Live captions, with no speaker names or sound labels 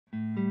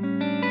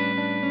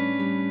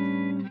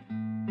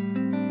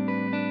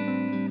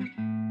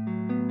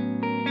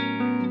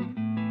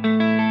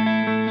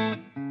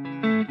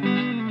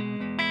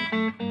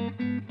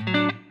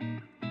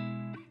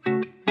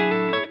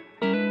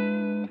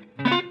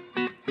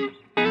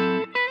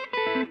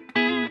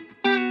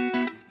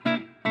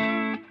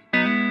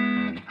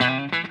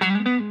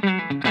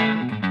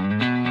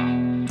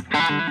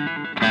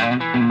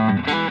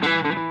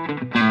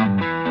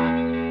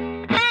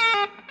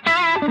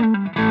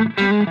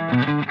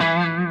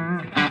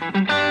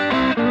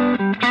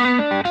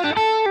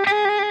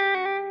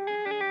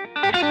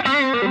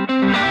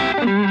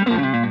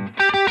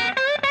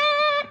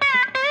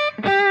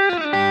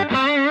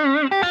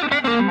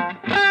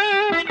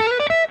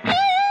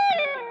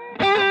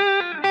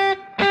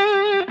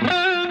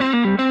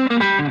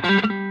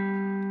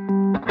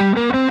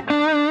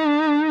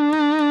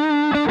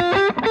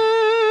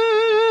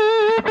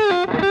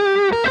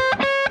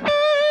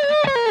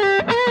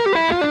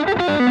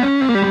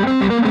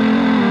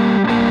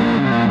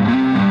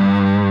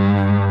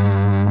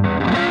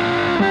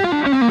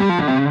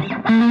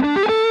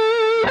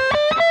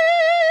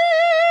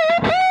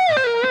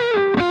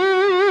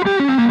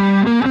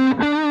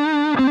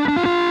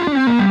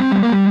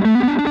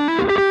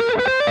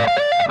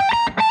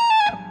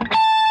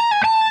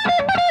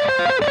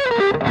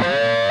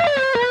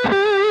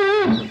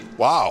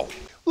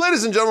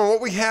Ladies and gentlemen,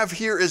 what we have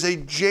here is a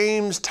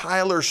James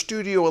Tyler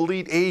Studio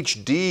Elite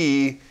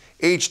HD.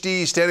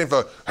 HD standing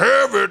for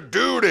heavy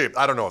duty.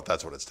 I don't know if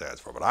that's what it stands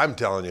for, but I'm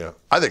telling you,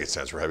 I think it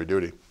stands for heavy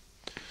duty.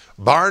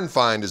 Barn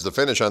find is the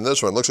finish on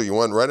this one. Looks like you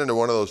went right into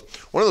one of those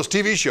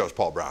TV shows,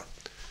 Paul Brown.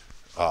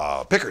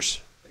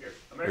 Pickers.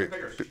 American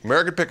Pickers.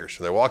 American Pickers.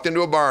 They walked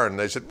into a barn and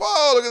they said,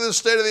 whoa, look at this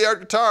state-of-the-art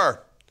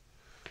guitar.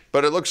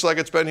 But it looks like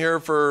it's been here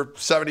for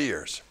 70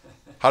 years.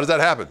 How does that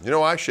happen? You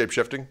know why?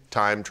 Shape-shifting,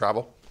 time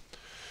travel.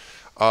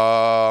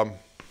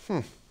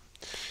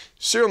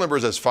 Serial number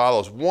is as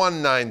follows,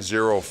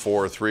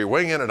 19043,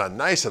 weighing in at a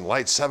nice and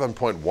light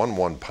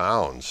 7.11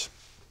 pounds.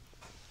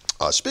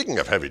 Speaking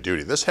of heavy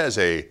duty, this has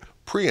a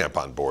preamp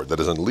on board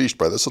that is unleashed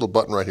by this little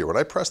button right here. When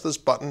I press this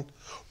button,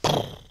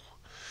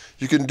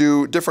 you can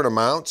do different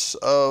amounts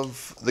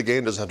of the gain.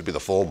 It doesn't have to be the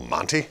full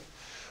Monty.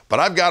 But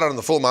I've got it on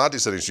the full Monty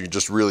setting so you can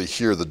just really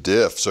hear the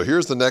diff. So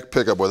here's the neck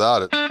pickup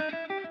without it.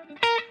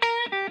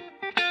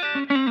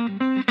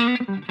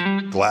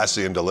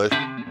 Glassy and delicious.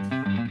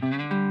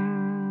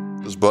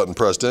 This button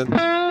pressed in.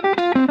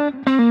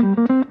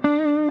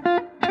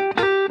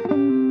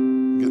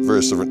 Get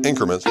various different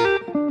increments.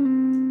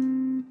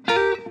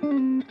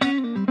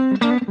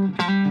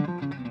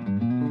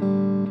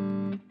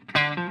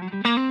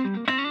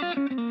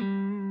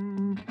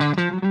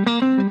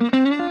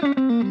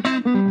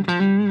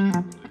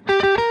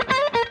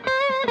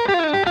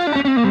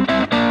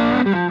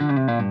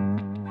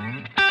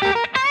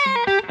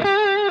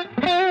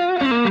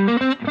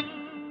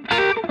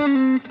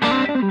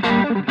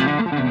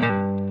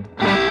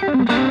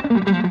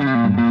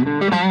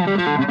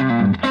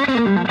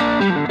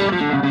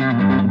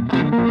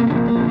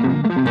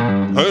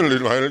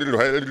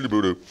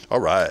 All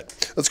right,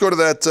 let's go to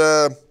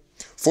that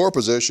 4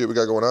 position we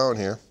got going on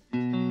here.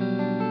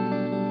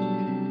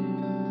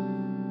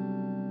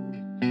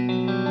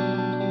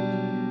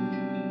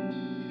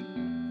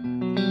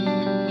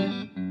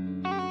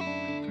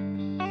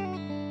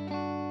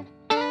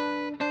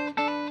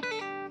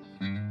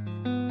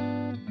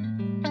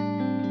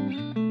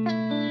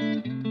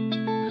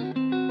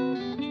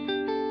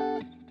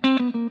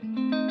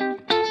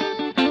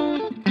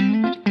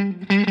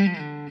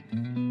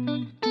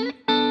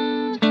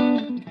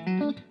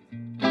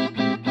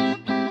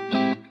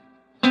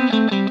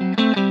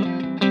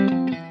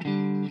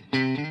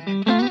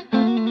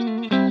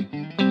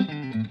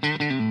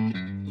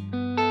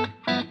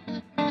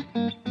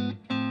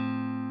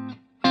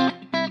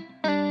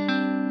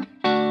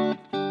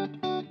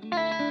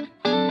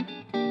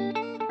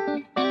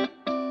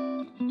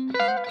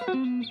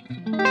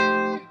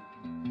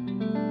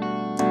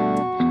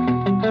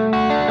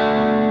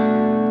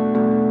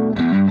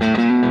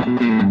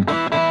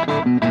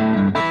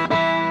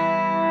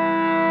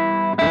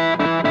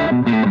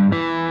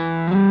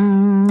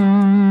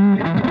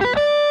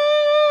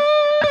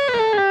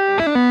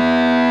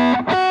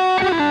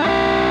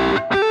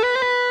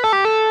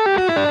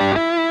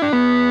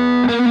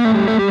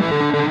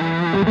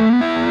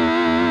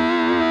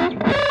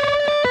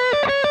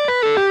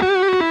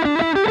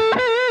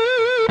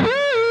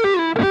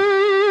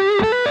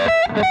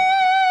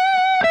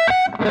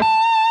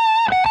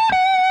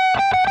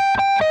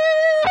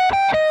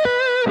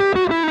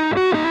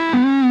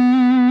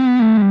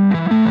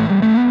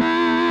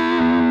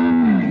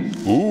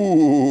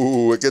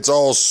 It's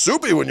all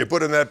soupy when you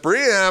put in that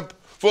preamp.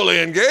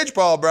 Fully engaged,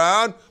 Paul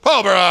Brown.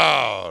 Paul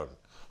Brown,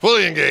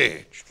 fully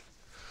engaged.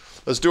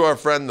 Let's do our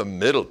friend the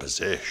middle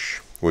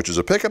position, which is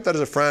a pickup that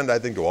is a friend, I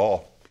think, to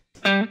all.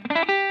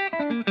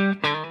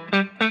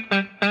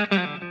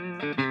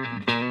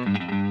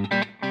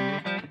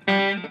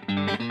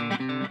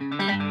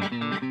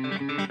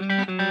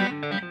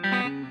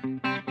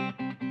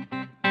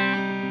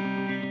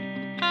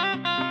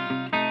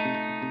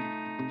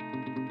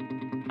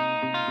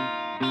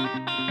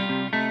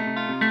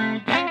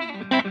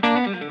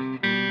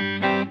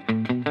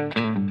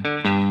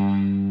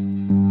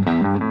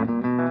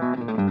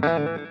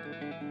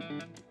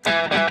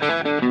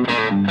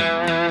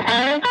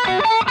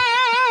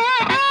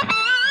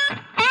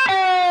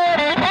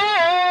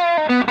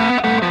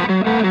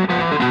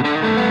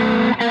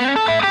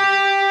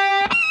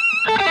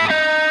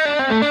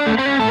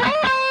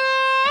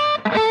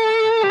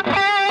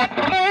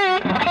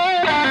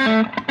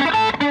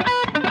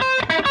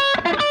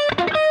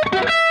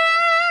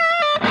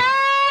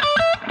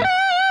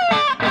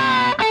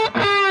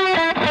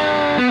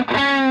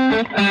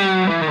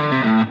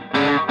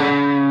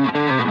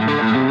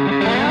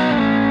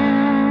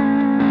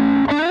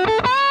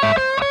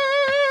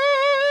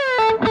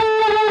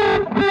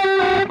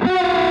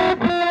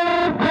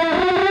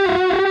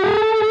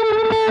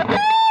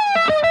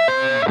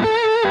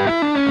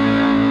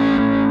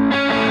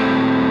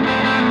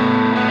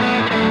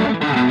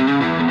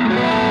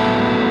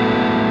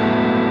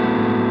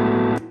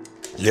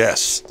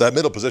 Yes, that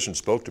middle position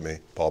spoke to me,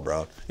 Paul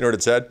Brown. You know what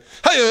it said?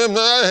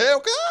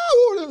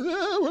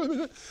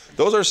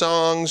 Those are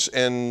songs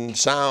and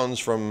sounds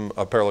from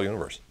a parallel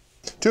universe.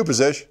 2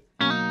 position.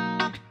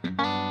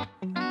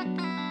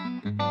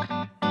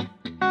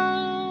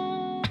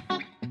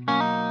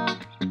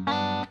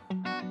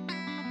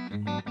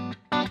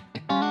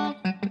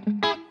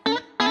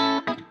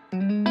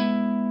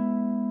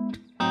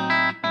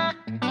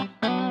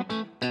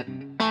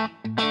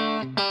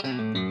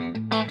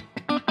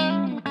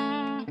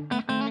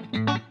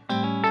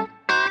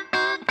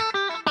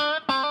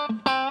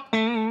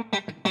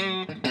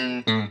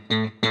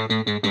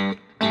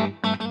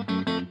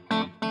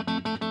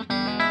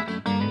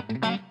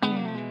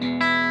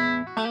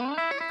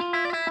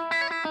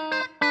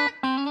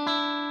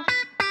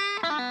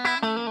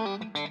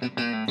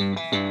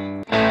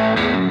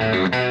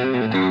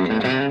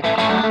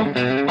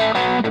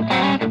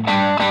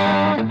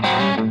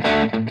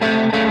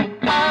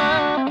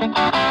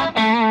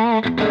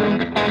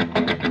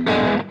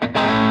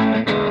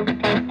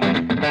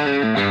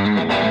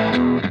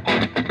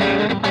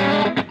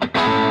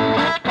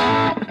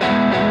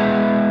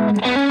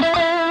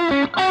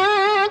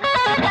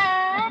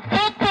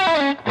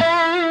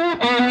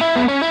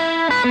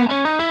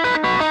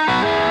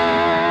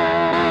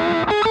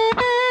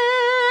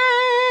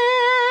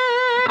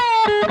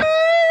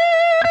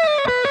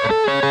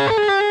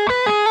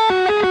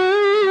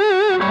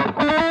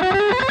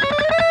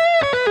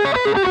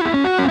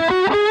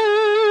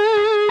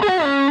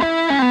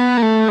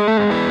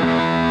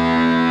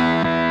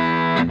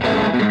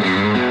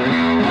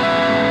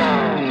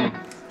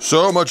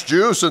 So much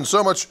juice and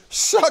so much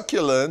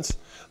succulence.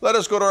 Let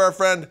us go to our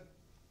friend,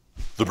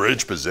 the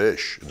bridge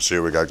position, and see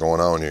what we got going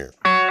on here.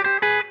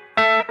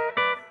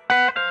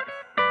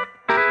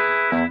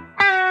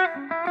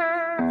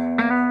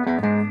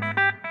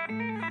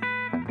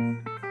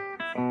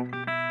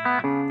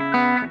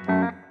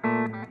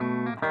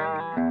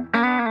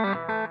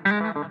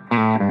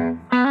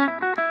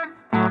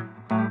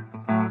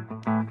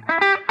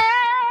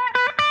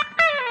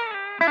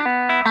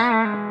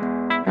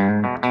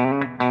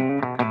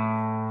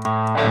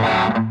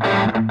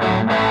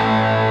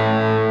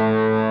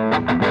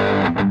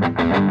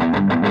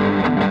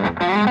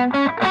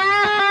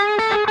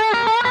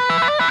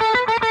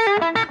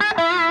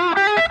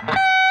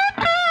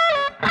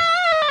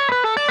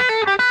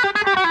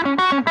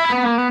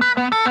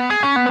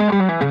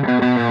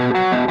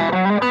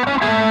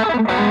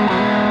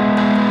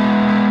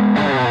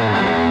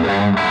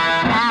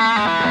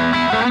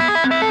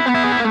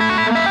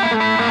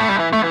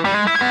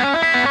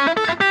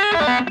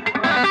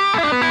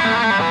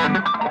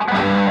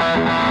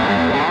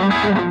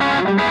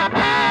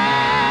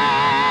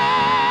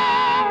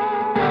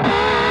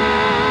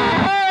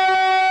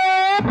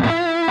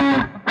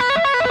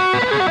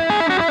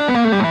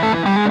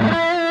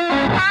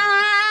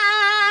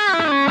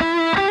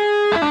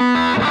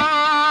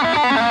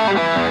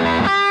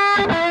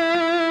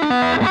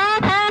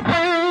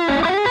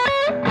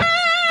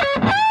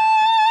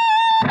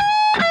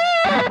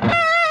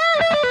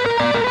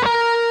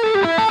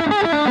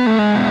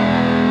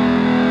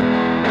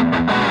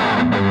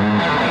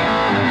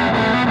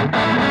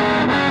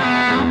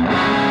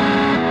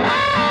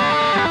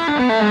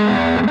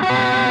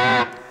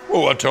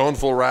 Oh, a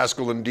toneful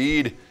rascal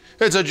indeed.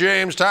 It's a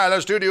James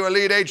Tyler Studio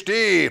Elite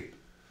HD.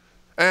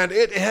 And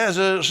it has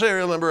a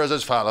serial number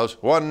as follows,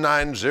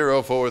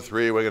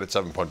 19043, weighing at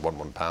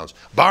 7.11 pounds.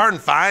 Barn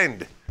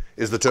Find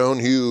is the tone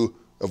hue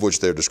of which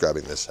they're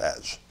describing this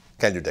as.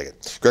 Can you dig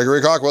it?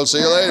 Gregory Cockwell, see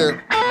you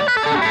later.